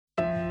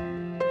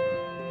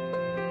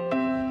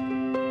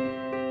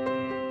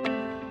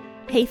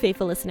Hey,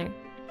 faithful listener.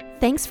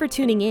 Thanks for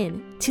tuning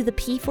in to the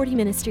P40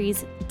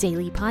 Ministries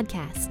Daily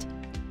Podcast.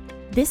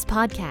 This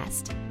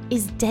podcast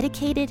is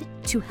dedicated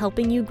to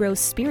helping you grow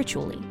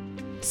spiritually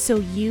so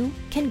you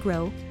can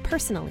grow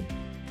personally.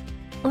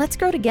 Let's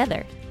grow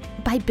together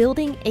by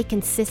building a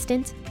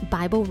consistent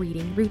Bible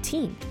reading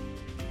routine.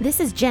 This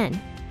is Jen,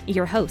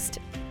 your host,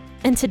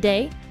 and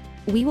today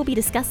we will be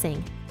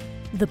discussing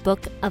the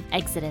book of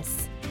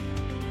Exodus.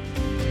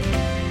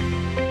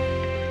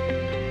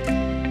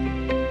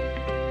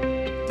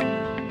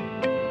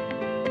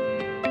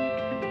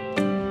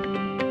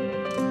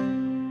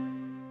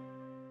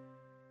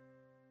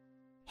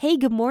 Hey,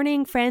 good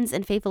morning, friends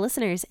and faithful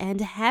listeners, and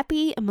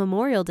happy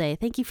Memorial Day.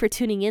 Thank you for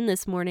tuning in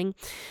this morning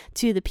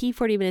to the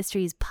P40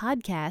 Ministries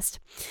podcast,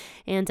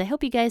 and I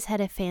hope you guys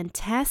had a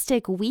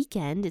fantastic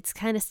weekend. It's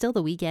kind of still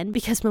the weekend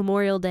because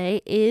Memorial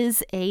Day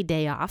is a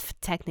day off,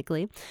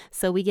 technically,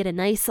 so we get a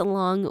nice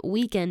long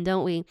weekend,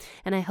 don't we?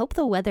 And I hope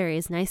the weather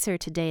is nicer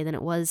today than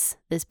it was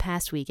this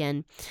past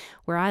weekend.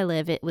 Where I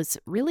live, it was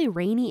really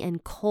rainy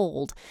and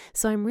cold,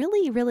 so I'm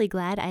really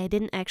glad I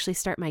didn't actually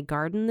start my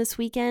garden this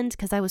weekend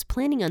because I was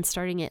planning on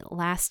starting it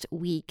last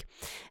week,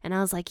 and I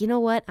was like, you know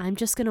what, I'm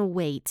just gonna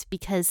wait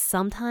because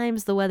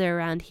sometimes the weather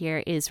around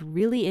here is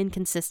really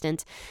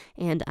inconsistent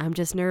and I'm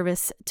just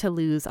nervous to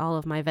lose all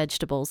of my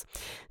vegetables.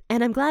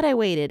 And I'm glad I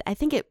waited. I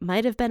think it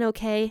might have been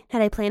okay had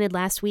I planted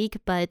last week,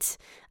 but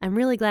I'm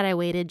really glad I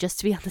waited just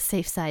to be on the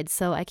safe side.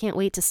 So I can't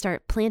wait to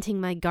start planting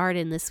my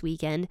garden this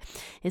weekend.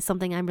 It's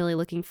something I'm really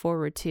looking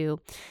forward to.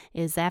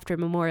 Is after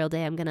Memorial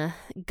Day, I'm gonna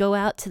go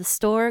out to the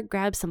store,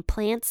 grab some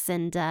plants,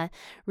 and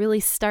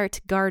really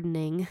start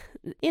gardening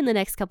in the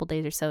next couple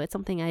days or so. It's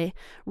something I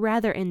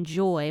rather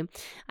enjoy.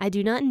 I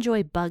do not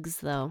enjoy bugs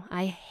though.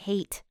 I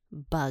hate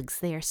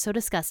bugs. They are so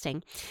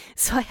disgusting.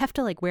 So I have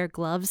to wear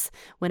gloves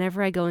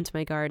whenever I go into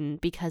my garden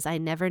because I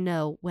never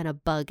know when a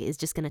bug is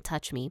just going to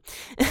touch me.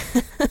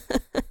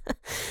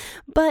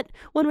 But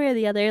one way or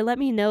the other, let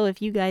me know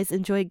if you guys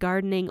enjoy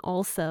gardening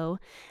also.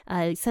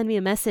 Send me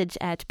a message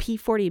at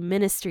P40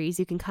 Ministries.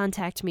 You can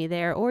contact me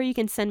there, or you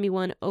can send me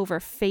one over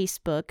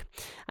Facebook.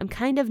 I'm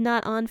kind of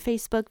not on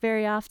Facebook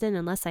very often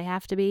unless I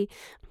have to be,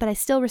 but I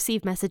still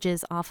receive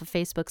messages off of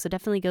Facebook. So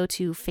definitely go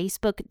to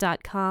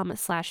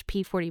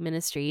facebook.com/P40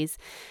 Ministries,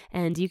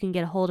 and you can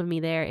get a hold of me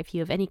there if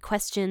you have any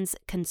questions,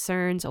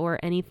 concerns, or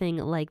anything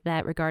like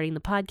that regarding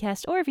the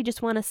podcast, or if you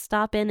just want to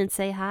stop in and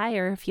say hi,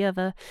 or if you have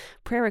a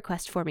prayer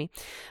request for me.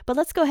 But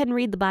let's go ahead and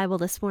read the Bible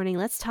this morning.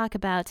 Let's talk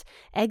about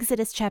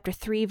Exodus chapter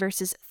 3,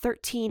 verses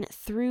 13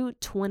 through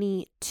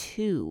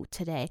 22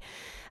 today.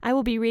 I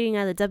will be reading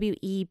out of the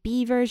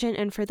WEB version,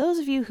 and for those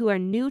of you who are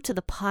new to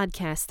the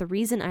podcast, the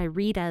reason I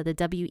read out of the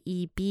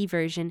WEB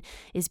version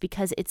is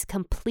because it's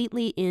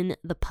completely in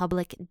the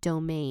public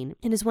domain.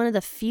 It is one of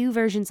the few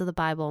versions of the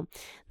Bible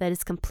that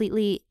is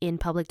completely in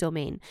public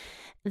domain.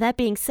 That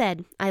being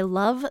said, I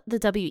love the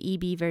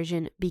WEB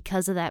version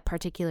because of that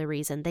particular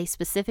reason. They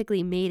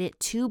specifically made it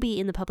to be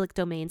in the public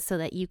domain so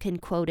that you can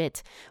quote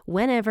it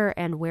whenever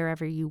and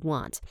wherever you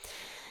want.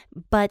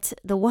 But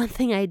the one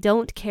thing I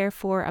don't care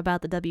for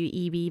about the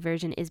WEB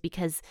version is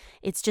because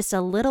it's just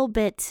a little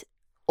bit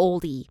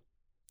oldie.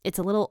 It's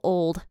a little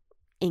old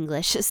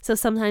English, so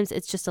sometimes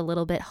it's just a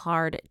little bit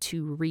hard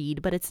to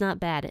read, but it's not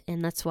bad,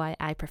 and that's why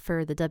I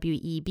prefer the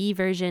WEB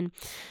version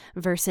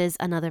versus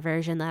another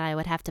version that I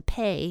would have to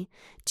pay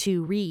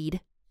to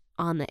read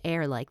on the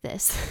air like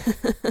this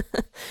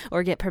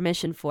or get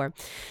permission for.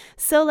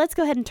 So let's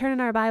go ahead and turn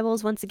in our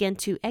Bibles once again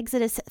to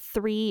Exodus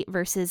 3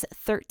 verses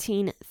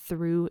 13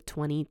 through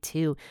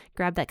 22.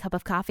 Grab that cup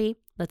of coffee.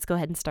 Let's go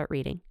ahead and start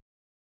reading.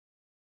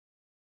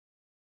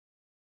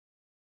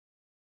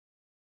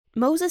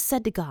 Moses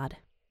said to God,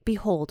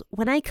 "Behold,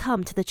 when I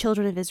come to the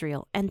children of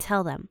Israel and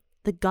tell them,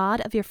 the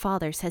God of your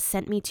fathers has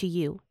sent me to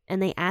you,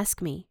 and they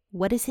ask me,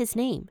 what is his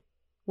name?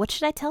 What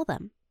should I tell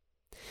them?"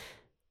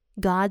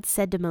 God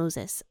said to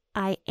Moses,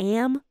 "I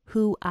am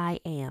who I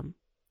am."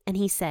 And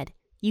he said,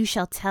 "You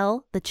shall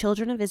tell the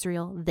children of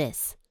Israel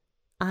this,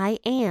 I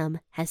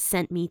am has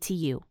sent me to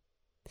you."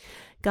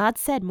 God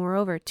said,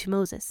 moreover, to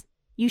Moses,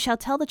 "You shall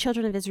tell the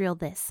children of Israel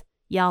this,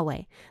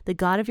 Yahweh, the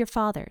God of your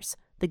fathers,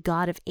 the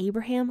God of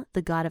Abraham,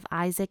 the God of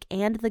Isaac,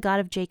 and the God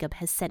of Jacob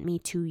has sent me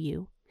to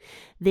you.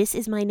 This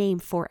is my name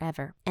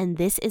forever, and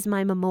this is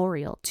my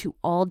memorial to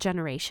all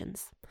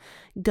generations.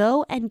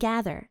 Go and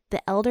gather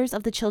the elders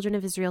of the children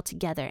of Israel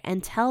together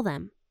and tell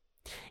them,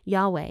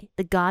 Yahweh,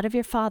 the God of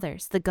your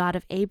fathers, the God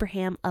of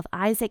Abraham, of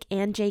Isaac,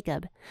 and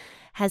Jacob,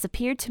 has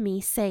appeared to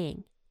me,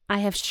 saying, I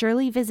have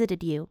surely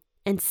visited you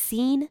and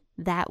seen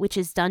that which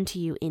is done to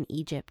you in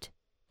Egypt.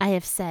 I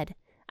have said,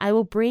 I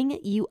will bring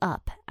you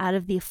up out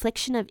of the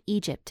affliction of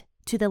Egypt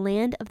to the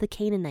land of the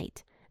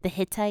Canaanite, the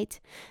Hittite,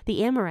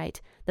 the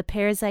Amorite, the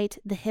Perizzite,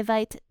 the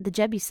Hivite, the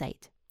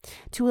Jebusite,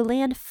 to a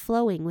land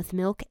flowing with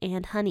milk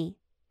and honey.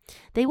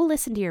 They will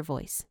listen to your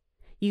voice.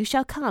 You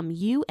shall come,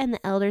 you and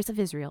the elders of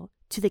Israel,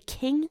 to the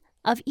king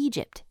of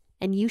Egypt,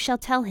 and you shall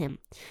tell him,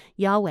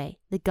 Yahweh,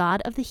 the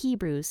God of the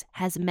Hebrews,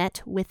 has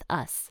met with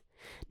us.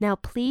 Now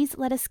please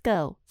let us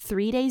go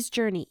 3 days'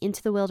 journey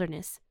into the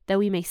wilderness, that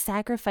we may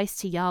sacrifice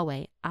to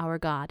Yahweh our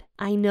God.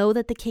 I know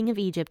that the king of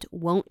Egypt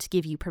won't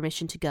give you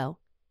permission to go.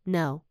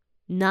 No,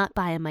 not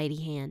by a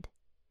mighty hand.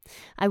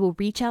 I will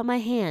reach out my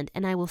hand,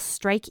 and I will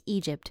strike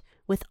Egypt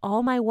with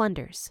all my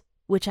wonders,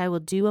 which I will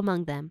do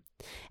among them,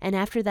 and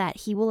after that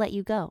he will let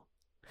you go.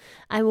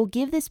 I will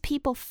give this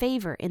people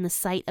favor in the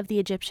sight of the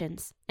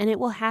Egyptians, and it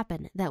will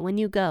happen that when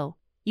you go,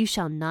 you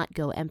shall not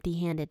go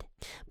empty-handed.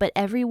 But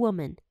every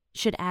woman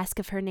should ask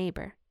of her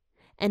neighbor,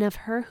 and of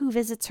her who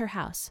visits her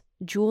house,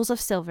 jewels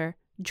of silver,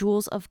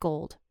 jewels of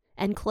gold,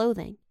 and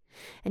clothing,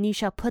 and you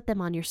shall put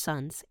them on your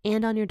sons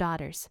and on your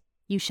daughters.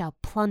 You shall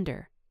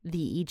plunder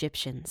the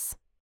Egyptians.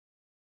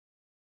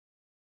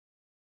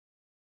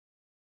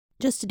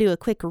 Just to do a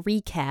quick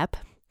recap,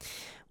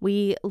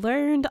 we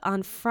learned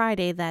on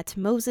Friday that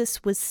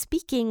Moses was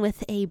speaking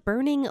with a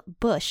burning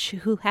bush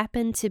who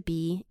happened to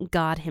be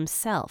God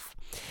himself.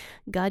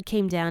 God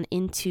came down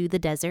into the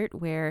desert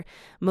where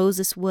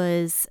Moses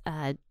was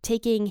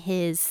taking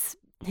his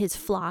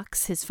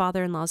flocks, his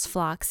father-in-law's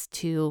flocks,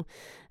 to,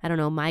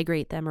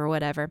 migrate them or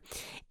whatever.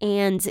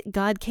 And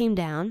God came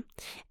down,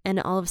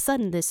 and all of a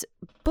sudden this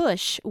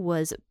bush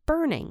was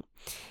burning.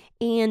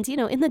 And,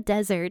 in the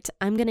desert,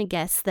 I'm going to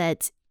guess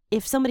that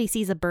if somebody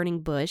sees a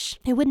burning bush,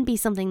 it wouldn't be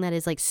something that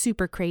is like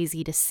super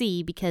crazy to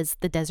see because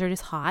the desert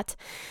is hot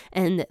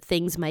and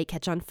things might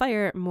catch on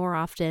fire more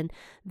often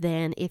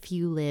than if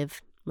you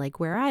live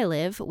like where I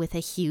live with a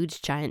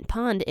huge giant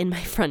pond in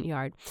my front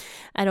yard.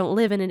 I don't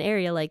live in an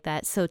area like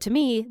that. So to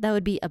me, that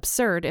would be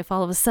absurd if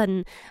all of a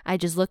sudden I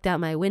just looked out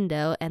my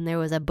window and there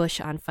was a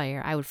bush on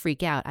fire. I would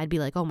freak out. I'd be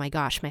like, oh my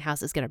gosh, my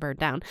house is going to burn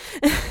down.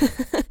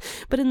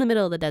 But in the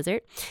middle of the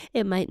desert,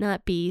 it might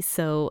not be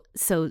so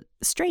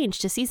strange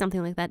to see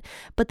something like that.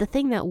 But the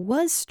thing that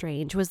was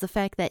strange was the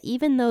fact that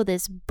even though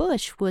this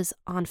bush was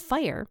on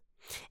fire,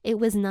 it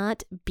was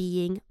not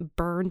being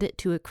burned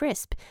to a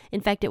crisp.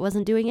 In fact, it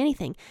wasn't doing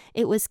anything.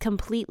 It was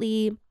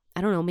completely,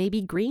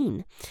 maybe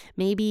green.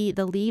 Maybe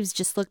the leaves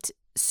just looked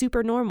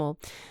super normal.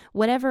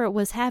 Whatever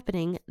was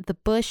happening, the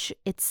bush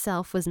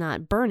itself was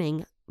not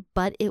burning,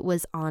 but it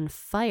was on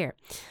fire.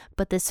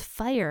 But this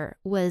fire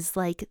was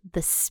like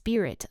the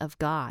Spirit of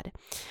God,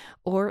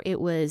 or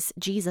it was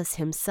Jesus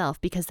himself,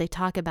 because they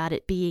talk about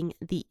it being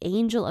the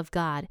angel of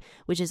God,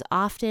 which is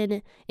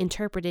often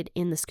interpreted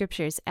in the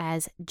scriptures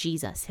as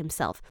Jesus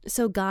himself.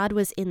 So God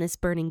was in this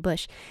burning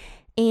bush.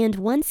 And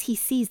once he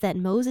sees that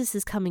Moses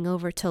is coming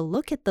over to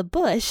look at the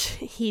bush,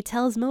 he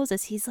tells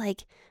Moses, he's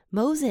like,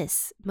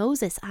 Moses,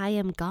 I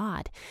am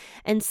God.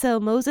 And so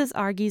Moses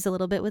argues a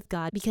little bit with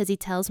God because he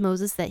tells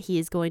Moses that he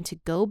is going to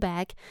go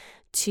back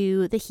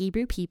to the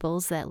Hebrew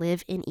peoples that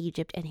live in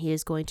Egypt, and he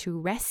is going to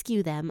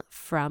rescue them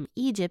from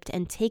Egypt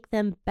and take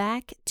them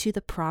back to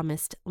the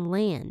promised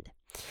land.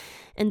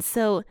 And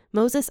so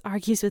Moses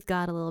argues with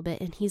God a little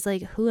bit, and he's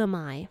like, who am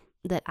I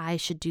that I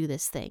should do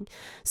this thing?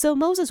 So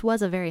Moses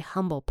was a very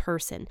humble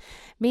person.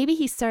 Maybe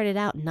he started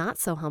out not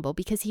so humble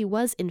because he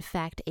was in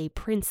fact a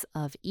prince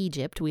of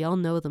Egypt. We all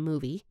know the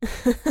movie.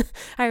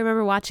 I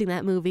remember watching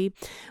that movie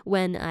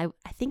when I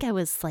think I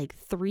was like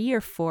 3 or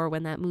 4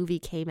 when that movie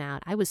came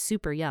out. I was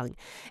super young,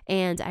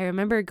 and I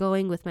remember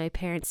going with my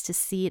parents to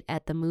see it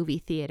at the movie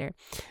theater.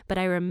 But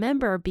I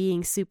remember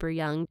being super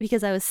young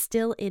because I was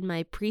still in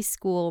my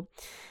preschool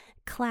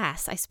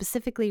class. I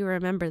specifically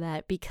remember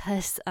that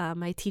because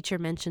my teacher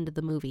mentioned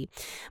the movie.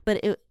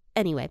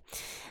 Anyway,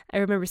 I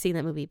remember seeing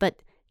that movie.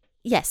 But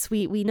yes,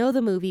 we know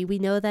the movie. We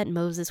know that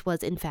Moses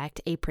was in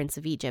fact a prince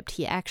of Egypt.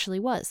 He actually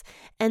was.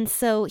 And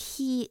so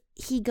he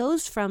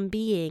goes from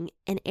being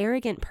an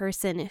arrogant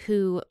person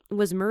who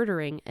was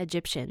murdering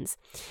Egyptians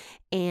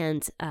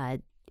and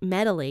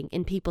meddling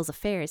in people's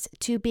affairs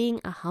to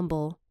being a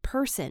humble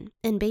person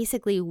and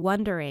basically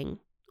wondering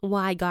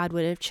why God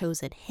would have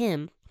chosen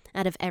him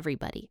out of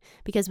everybody,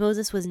 because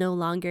Moses was no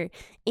longer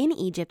in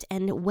Egypt.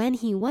 And when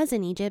he was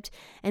in Egypt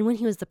and when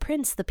he was the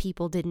prince, the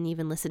people didn't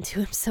even listen to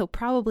him. So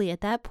probably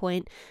at that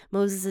point,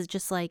 Moses is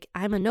just like,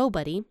 I'm a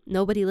nobody.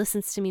 Nobody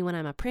listens to me when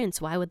I'm a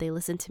prince. Why would they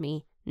listen to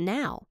me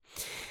now?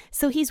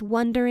 So he's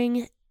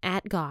wondering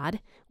at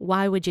God,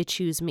 why would you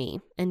choose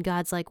me? And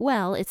God's like,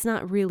 well, it's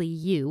not really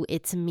you,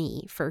 it's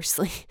me,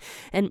 firstly.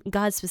 And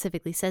God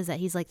specifically says that.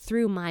 He's like,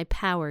 through my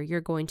power,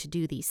 you're going to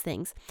do these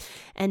things.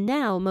 And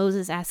now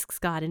Moses asks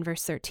God in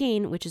verse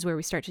 13, which is where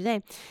we start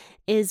today,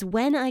 is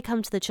when I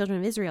come to the children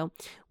of Israel,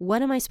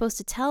 what am I supposed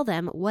to tell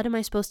them? What am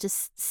I supposed to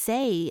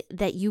say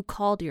that you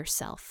called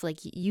yourself? Like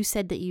you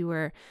said that you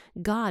were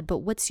God, but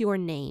what's your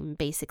name,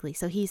 basically?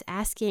 So he's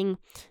asking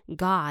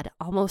God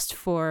almost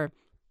for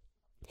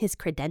his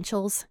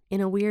credentials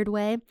in a weird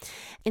way.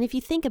 And if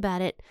you think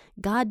about it,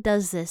 God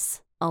does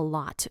this a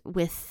lot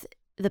with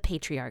the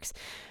patriarchs.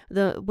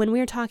 When we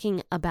were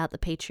talking about the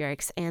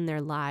patriarchs and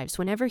their lives,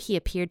 whenever he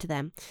appeared to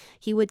them,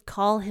 he would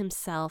call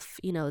himself,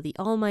 the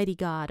Almighty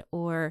God,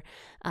 or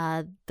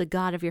the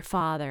God of your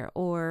father,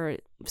 or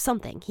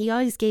something. He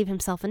always gave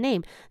himself a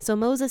name. So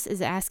Moses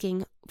is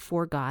asking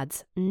for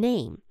God's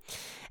name.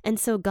 And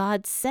so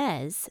God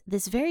says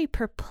this very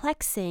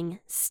perplexing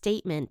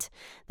statement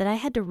that I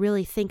had to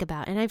really think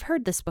about. And I've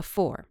heard this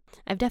before.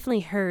 I've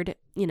definitely heard,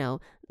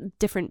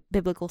 different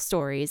biblical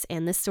stories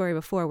and this story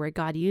before where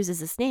God uses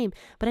this name,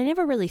 but I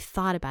never really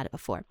thought about it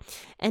before.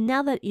 And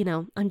now that,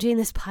 I'm doing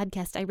this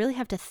podcast, I really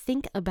have to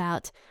think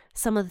about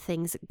some of the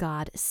things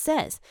God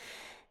says.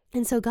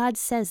 And so God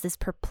says this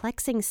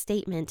perplexing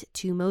statement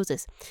to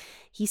Moses.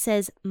 He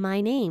says,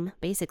 my name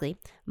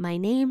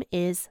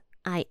is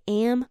I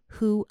am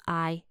who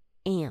I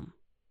am.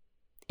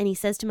 And he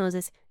says to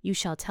Moses, you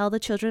shall tell the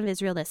children of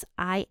Israel this,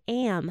 I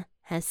am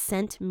has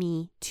sent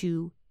me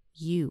to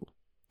you.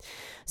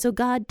 So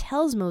God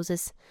tells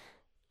Moses,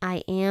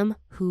 I am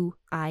who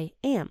I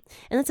am.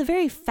 And that's a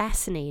very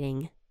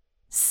fascinating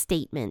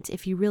statement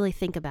if you really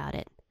think about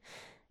it,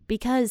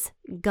 because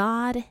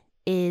God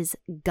is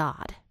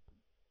God.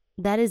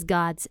 That is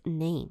God's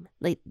name.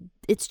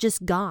 It's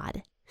just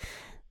God.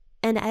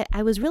 And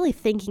I was really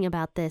thinking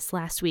about this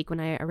last week when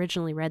I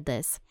originally read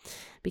this,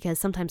 because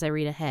sometimes I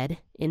read ahead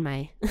in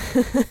my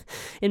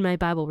in my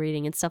Bible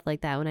reading and stuff like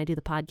that when I do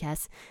the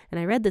podcast. And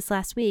I read this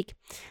last week.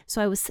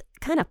 So I was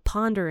kind of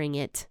pondering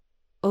it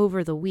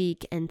over the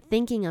week and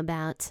thinking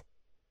about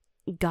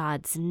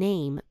God's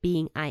name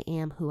being I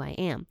am who I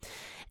am.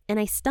 And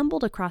I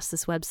stumbled across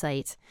this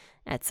website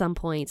at some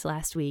point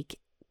last week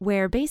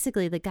where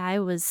basically the guy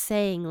was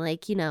saying,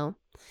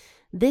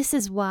 this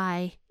is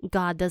why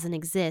God doesn't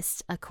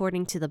exist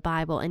according to the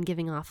Bible, and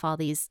giving off all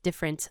these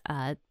different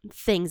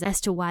things as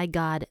to why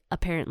God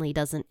apparently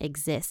doesn't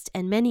exist.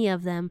 And many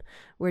of them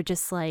were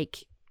just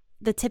like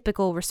the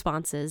typical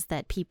responses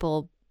that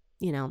people,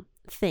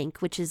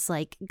 think, which is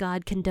like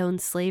God condones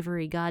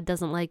slavery, God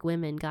doesn't like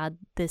women, God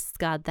this,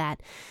 God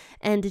that,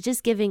 and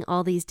just giving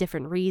all these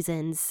different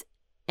reasons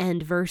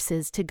and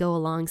verses to go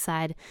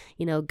alongside,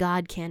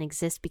 God can't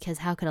exist because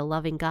how could a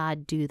loving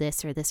God do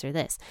this or this or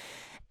this?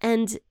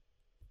 And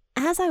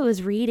as I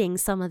was reading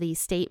some of these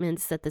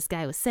statements that this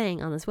guy was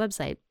saying on this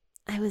website,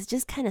 I was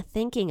just kind of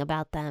thinking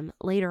about them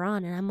later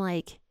on, and I'm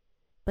like,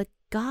 but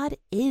God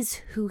is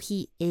who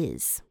he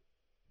is.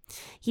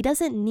 He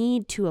doesn't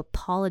need to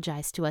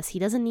apologize to us. He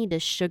doesn't need to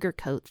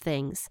sugarcoat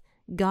things.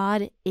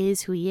 God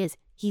is who he is.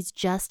 He's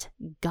just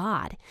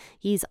God.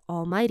 He's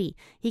almighty.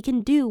 He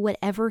can do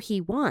whatever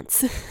he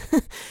wants.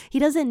 He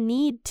doesn't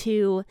need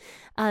to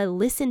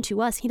listen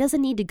to us. He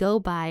doesn't need to go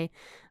by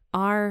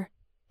our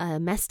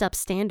messed up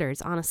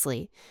standards,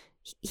 honestly.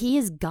 He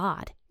is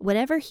God.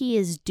 Whatever he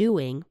is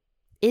doing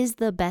is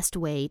the best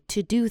way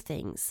to do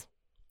things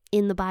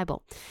in the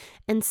Bible.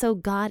 And so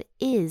God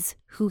is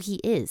who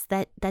he is.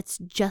 That's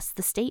just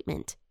the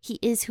statement. He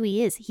is who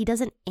he is. He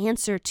doesn't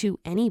answer to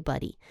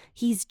anybody.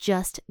 He's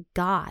just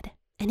God.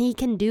 And he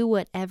can do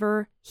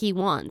whatever he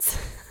wants.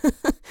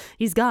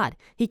 He's God.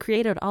 He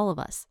created all of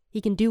us. He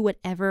can do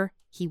whatever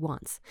he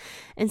wants.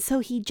 And so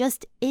he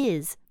just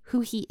is who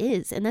he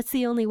is. And that's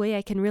the only way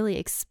I can really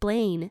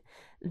explain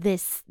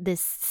this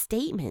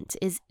statement,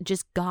 is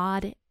just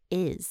God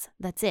is.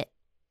 That's it.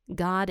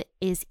 God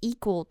is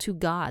equal to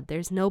God.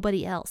 There's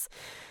nobody else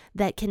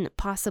that can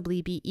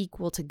possibly be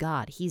equal to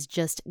God. He's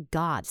just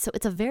God. So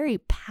it's a very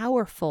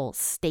powerful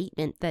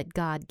statement that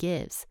God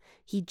gives.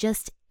 He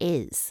just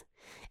is.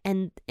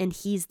 And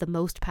he's the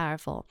most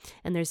powerful,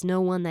 and there's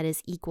no one that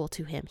is equal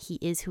to him. He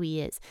is who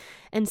he is.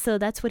 And so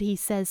that's what he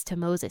says to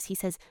Moses. He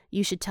says,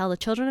 you should tell the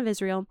children of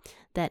Israel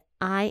that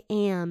I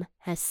am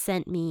has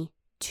sent me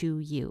to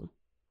you.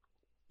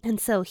 And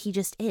so he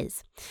just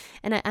is.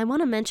 And I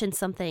want to mention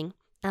something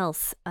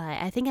else.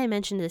 I think I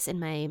mentioned this in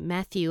my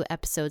Matthew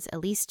episodes at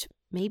least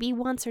maybe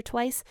once or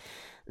twice,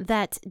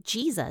 that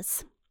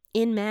Jesus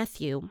in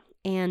Matthew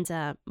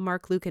and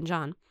Mark, Luke, and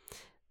John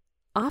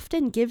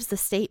often gives the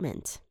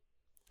statement,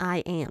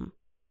 I am.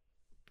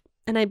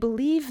 And I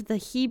believe the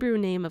Hebrew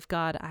name of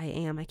God, I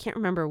am, I can't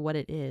remember what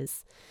it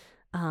is.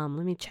 Let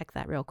me check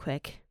that real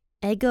quick.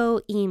 Ego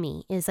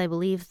Eimi is, I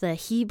believe, the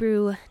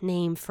Hebrew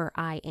name for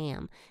I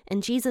am.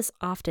 And Jesus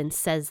often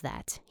says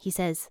that. He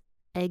says,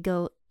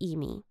 Ego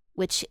Eimi,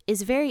 which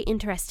is a very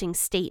interesting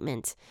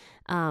statement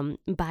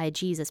by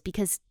Jesus,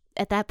 because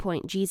at that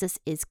point, Jesus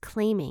is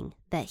claiming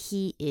that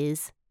he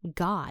is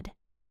God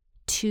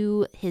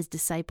to his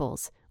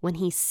disciples when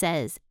he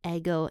says,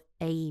 Ego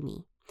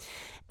Eimi.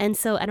 And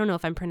so I don't know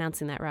if I'm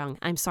pronouncing that wrong.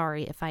 I'm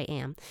sorry if I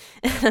am.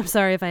 I'm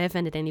sorry if I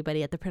offended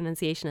anybody at the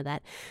pronunciation of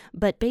that.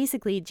 But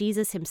basically,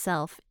 Jesus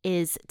himself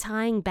is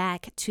tying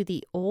back to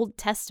the Old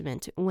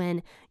Testament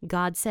when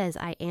God says,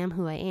 I am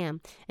who I am.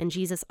 And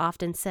Jesus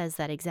often says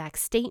that exact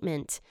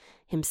statement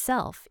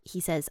himself. He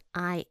says,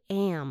 I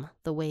am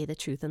the way, the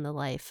truth, and the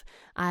life.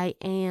 I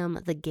am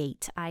the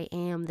gate. I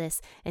am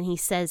this. And he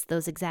says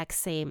that exact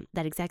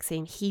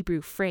same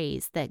Hebrew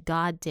phrase that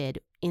God did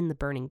in the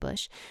burning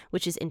bush,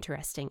 which is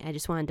interesting. I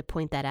just wanted to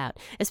point that out,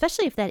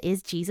 especially if that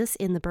is Jesus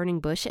in the burning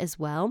bush as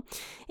well.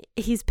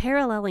 He's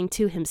paralleling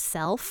to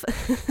himself.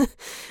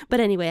 But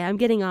anyway, I'm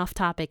getting off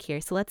topic here,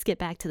 so let's get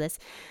back to this.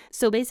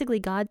 So basically,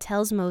 God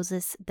tells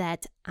Moses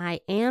that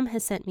I am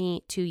has sent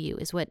me to you,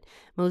 is what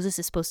Moses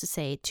is supposed to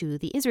say to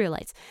the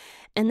Israelites.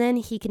 And then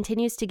he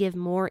continues to give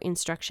more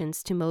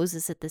instructions to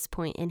Moses at this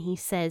point, and he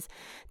says,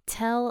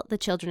 tell the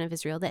children of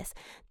Israel this.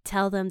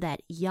 Tell them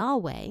that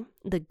Yahweh,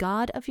 the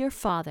God of your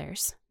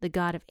fathers, the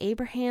God of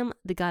Abraham,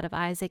 the God of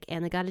Isaac,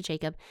 and the God of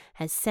Jacob,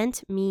 has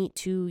sent me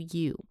to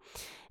you.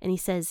 And he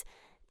says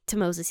to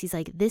Moses, he's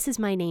like, this is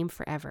my name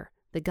forever.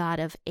 The God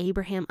of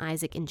Abraham,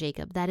 Isaac, and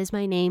Jacob. That is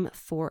my name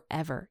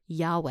forever,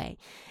 Yahweh.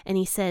 And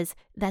he says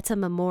that's a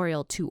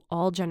memorial to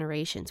all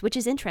generations, which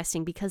is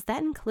interesting because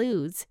that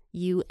includes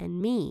you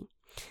and me.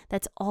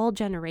 That's all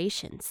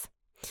generations.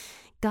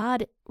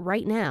 God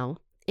right now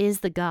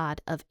is the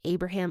God of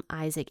Abraham,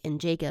 Isaac, and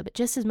Jacob,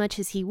 just as much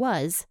as he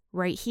was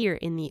right here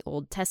in the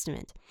Old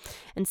Testament.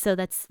 And so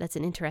that's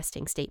an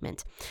interesting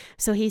statement.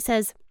 So he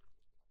says,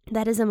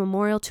 that is a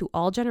memorial to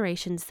all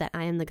generations that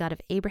I am the God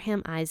of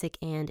Abraham, Isaac,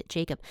 and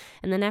Jacob.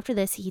 And then after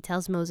this, he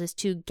tells Moses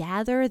to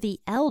gather the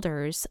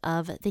elders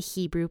of the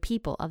Hebrew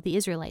people, of the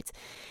Israelites.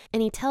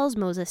 And he tells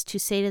Moses to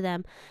say to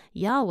them,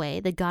 Yahweh,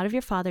 the God of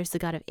your fathers, the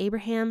God of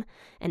Abraham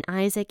and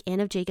Isaac and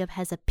of Jacob,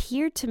 has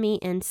appeared to me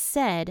and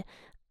said,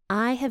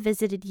 I have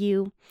visited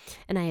you,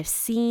 and I have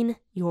seen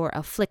your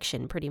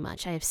affliction, pretty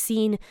much. I have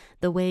seen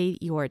the way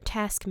your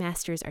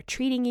taskmasters are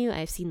treating you. I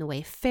have seen the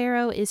way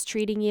Pharaoh is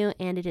treating you,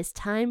 and it is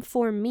time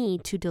for me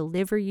to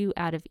deliver you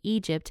out of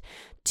Egypt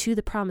to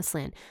the promised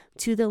land,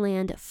 to the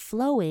land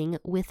flowing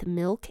with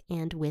milk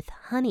and with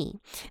honey.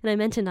 And I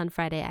mentioned on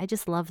Friday, I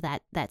just love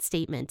that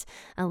statement,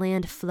 a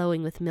land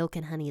flowing with milk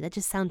and honey. That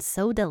just sounds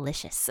so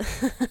delicious.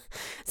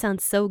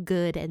 Sounds so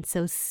good and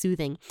so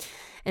soothing.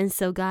 And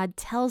so God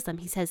tells them,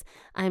 he says,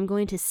 I'm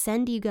going to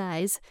send you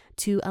guys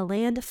to a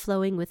land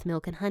flowing with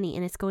milk and honey,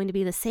 and it's going to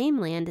be the same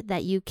land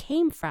that you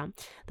came from,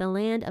 the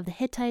land of the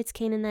Hittites,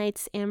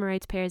 Canaanites,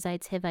 Amorites,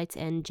 Perizzites, Hivites,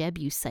 and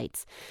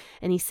Jebusites.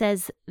 And he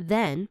says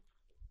then,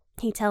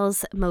 he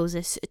tells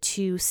Moses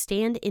to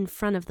stand in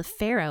front of the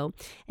Pharaoh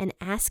and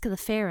ask the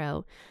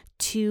Pharaoh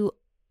to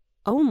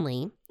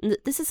only,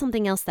 this is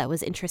something else that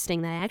was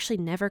interesting that I actually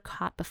never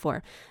caught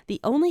before.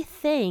 The only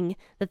thing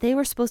that they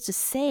were supposed to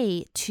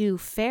say to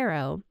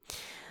Pharaoh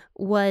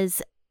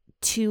was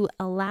to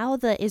allow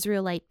the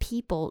Israelite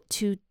people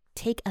to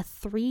take a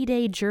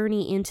 3-day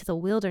journey into the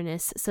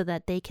wilderness so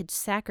that they could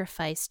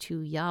sacrifice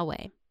to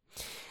Yahweh.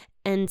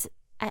 And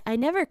I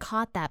never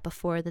caught that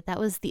before, that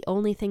was the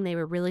only thing they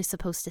were really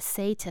supposed to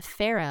say to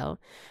Pharaoh,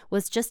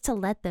 was just to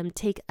let them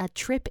take a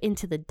trip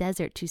into the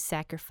desert to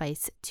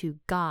sacrifice to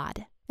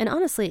God. And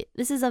honestly,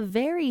 this is a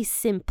very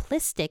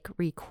simplistic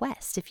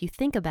request if you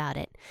think about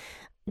it.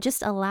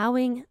 Just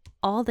allowing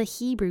all the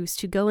Hebrews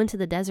to go into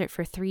the desert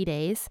for 3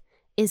 days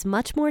is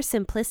much more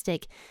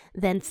simplistic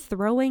than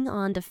throwing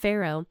on to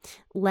Pharaoh,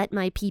 let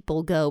my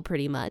people go,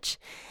 pretty much.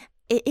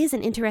 It is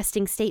an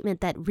interesting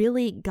statement that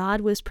really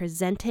God was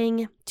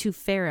presenting to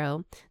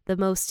Pharaoh the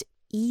most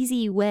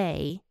easy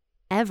way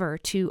ever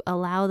to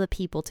allow the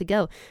people to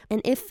go.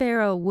 And if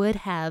Pharaoh would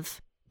have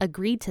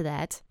agreed to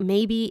that,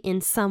 maybe in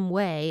some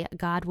way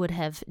God would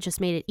have just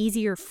made it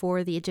easier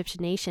for the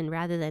Egyptian nation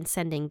rather than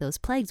sending those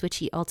plagues, which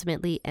he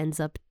ultimately ends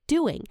up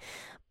doing.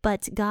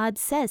 But God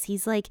says,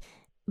 he's like,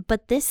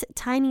 but this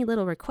tiny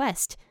little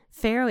request,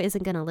 Pharaoh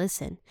isn't going to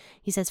listen.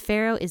 He says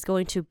Pharaoh is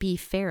going to be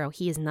Pharaoh.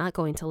 He is not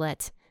going to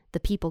let the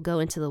people go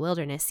into the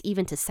wilderness,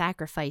 even to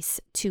sacrifice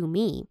to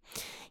me.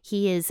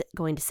 He is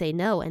going to say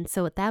no. And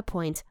so at that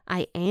point,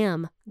 I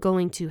am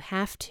going to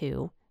have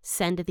to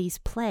send these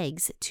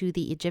plagues to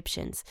the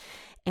Egyptians.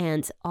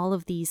 And all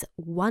of these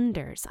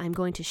wonders, I'm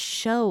going to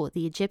show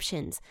the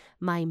Egyptians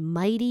my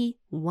mighty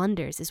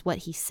wonders, is what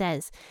he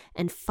says.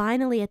 And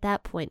finally, at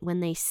that point,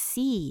 when they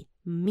see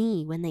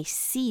me, when they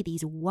see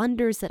these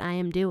wonders that I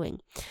am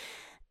doing,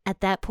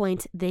 at that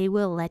point, they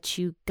will let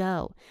you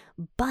go.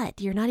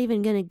 But you're not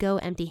even going to go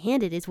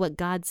empty-handed, is what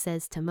God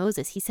says to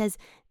Moses. He says,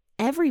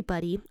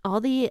 everybody, all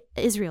the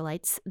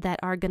Israelites that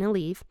are going to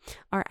leave,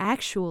 are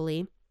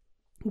actually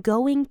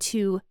going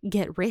to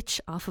get rich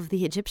off of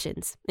the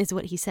Egyptians, is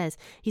what he says.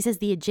 He says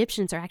the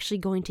Egyptians are actually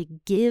going to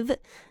give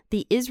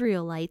the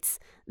Israelites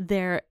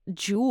their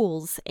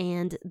jewels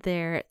and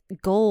their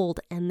gold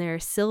and their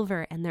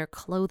silver and their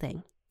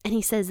clothing. And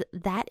he says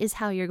that is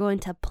how you're going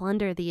to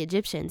plunder the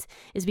Egyptians,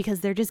 is because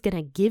they're just going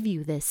to give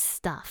you this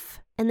stuff.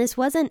 And this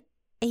wasn't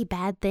a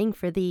bad thing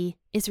for the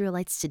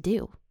Israelites to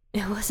do.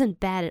 It wasn't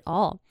bad at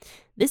all.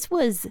 This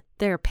was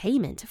their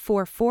payment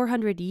for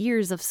 400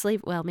 years of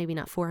slavery. Well, maybe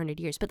not 400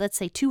 years, but let's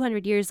say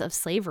 200 years of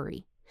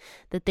slavery,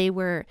 that they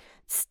were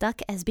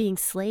stuck as being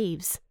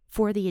slaves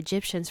for the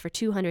Egyptians for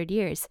 200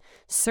 years.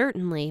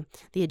 Certainly,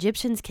 the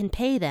Egyptians can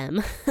pay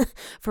them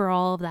for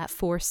all of that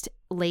forced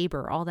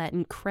labor, all that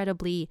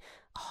incredibly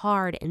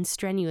hard and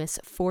strenuous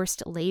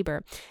forced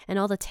labor and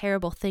all the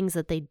terrible things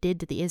that they did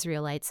to the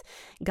Israelites,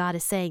 God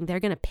is saying they're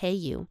going to pay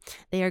you.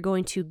 They are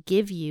going to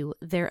give you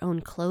their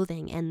own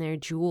clothing and their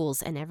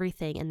jewels and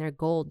everything and their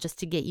gold just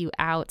to get you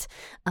out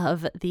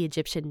of the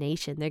Egyptian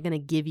nation. They're going to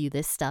give you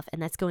this stuff,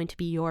 and that's going to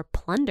be your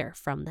plunder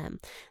from them.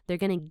 They're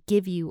going to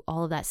give you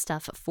all of that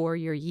stuff for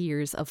your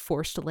years of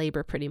forced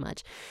labor, pretty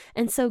much.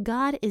 And so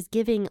God is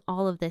giving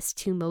all of this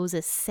to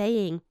Moses,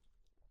 saying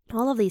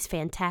all of these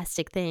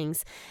fantastic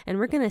things. And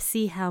we're going to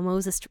see how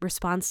Moses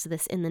responds to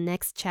this in the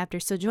next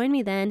chapter. So join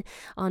me then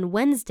on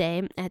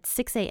Wednesday at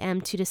 6 a.m.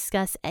 to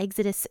discuss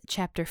Exodus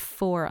chapter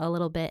 4 a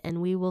little bit.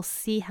 And we will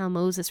see how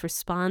Moses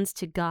responds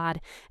to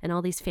God and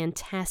all these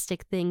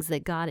fantastic things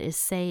that God is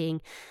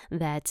saying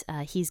that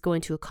he's going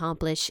to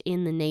accomplish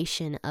in the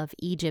nation of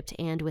Egypt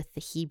and with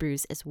the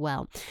Hebrews as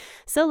well.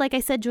 So like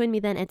I said, join me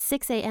then at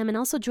 6 a.m. and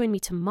also join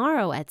me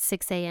tomorrow at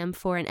 6 a.m.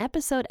 for an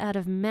episode out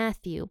of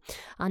Matthew.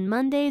 On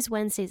Mondays,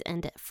 Wednesdays,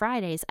 and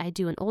Fridays, I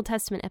do an Old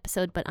Testament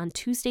episode, but on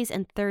Tuesdays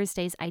and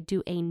Thursdays, I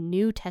do a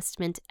New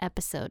Testament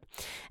episode.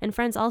 And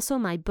friends, also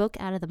my book,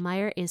 Out of the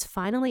Mire, is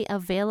finally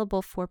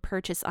available for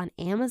purchase on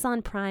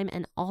Amazon Prime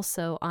and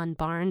also on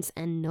Barnes &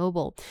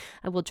 Noble.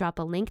 I will drop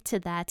a link to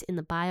that in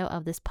the bio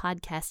of this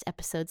podcast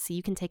episode so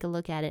you can take a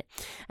look at it.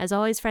 As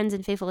always, friends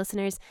and faithful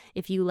listeners,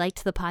 if you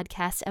liked the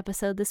podcast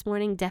episode this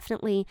morning,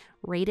 definitely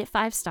rate it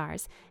 5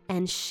 stars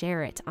and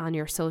share it on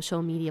your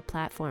social media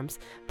platforms.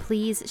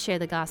 Please share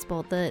the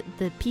gospel. The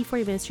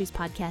P40 Ministries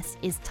podcast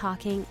is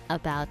talking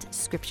about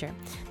Scripture.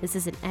 This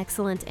is an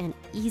excellent and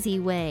easy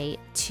way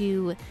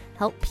to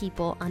help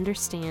people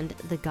understand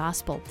the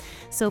gospel.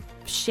 So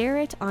share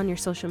it on your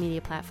social media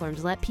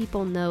platforms. Let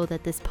people know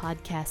that this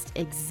podcast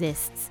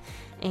exists,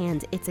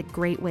 and it's a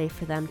great way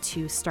for them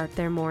to start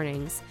their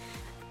mornings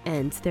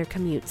and their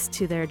commutes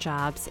to their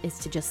jobs is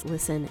to just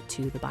listen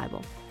to the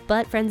Bible.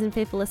 But friends and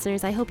faithful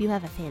listeners, I hope you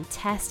have a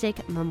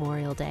fantastic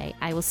Memorial Day.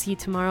 I will see you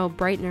tomorrow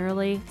bright and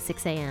early,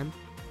 6 a.m.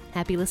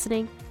 Happy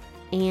listening,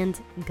 and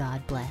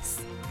God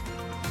bless.